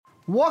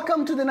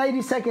Welcome to the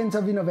 90 Seconds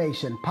of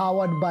Innovation,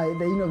 powered by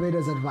the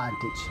Innovator's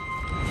Advantage.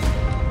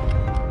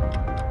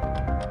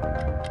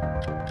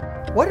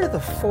 What are the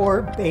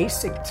 4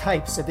 basic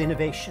types of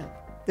innovation?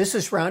 This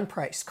is Ron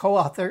Price,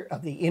 co-author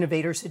of The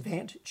Innovator's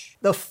Advantage.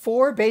 The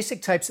 4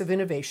 basic types of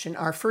innovation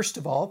are, first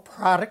of all,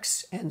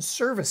 products and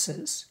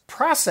services,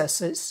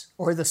 processes,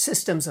 or the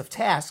systems of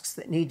tasks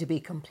that need to be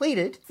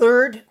completed,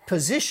 third,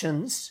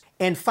 positions,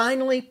 and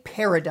finally,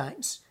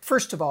 paradigms.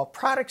 First of all,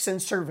 products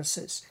and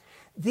services.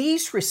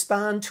 These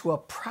respond to a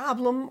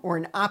problem or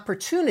an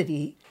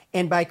opportunity,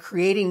 and by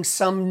creating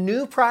some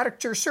new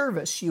product or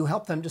service, you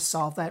help them to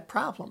solve that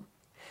problem.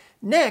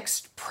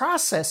 Next,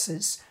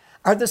 processes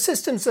are the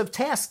systems of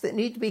tasks that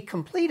need to be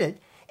completed,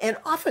 and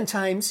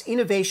oftentimes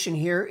innovation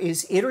here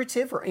is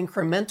iterative or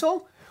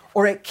incremental,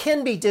 or it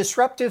can be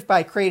disruptive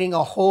by creating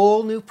a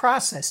whole new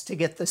process to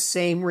get the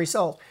same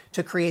result,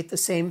 to create the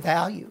same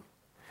value.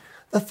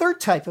 The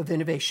third type of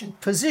innovation,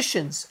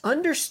 positions,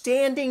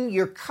 understanding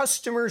your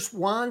customers'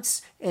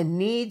 wants and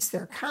needs,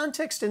 their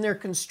context and their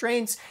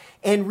constraints,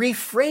 and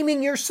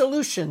reframing your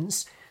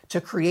solutions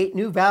to create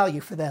new value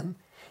for them.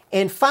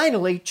 And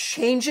finally,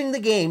 changing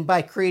the game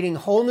by creating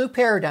whole new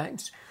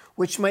paradigms,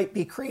 which might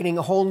be creating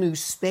a whole new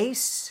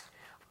space,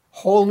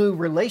 whole new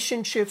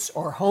relationships,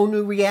 or whole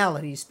new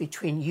realities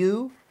between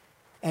you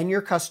and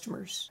your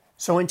customers.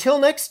 So until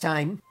next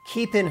time,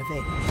 keep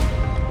innovating.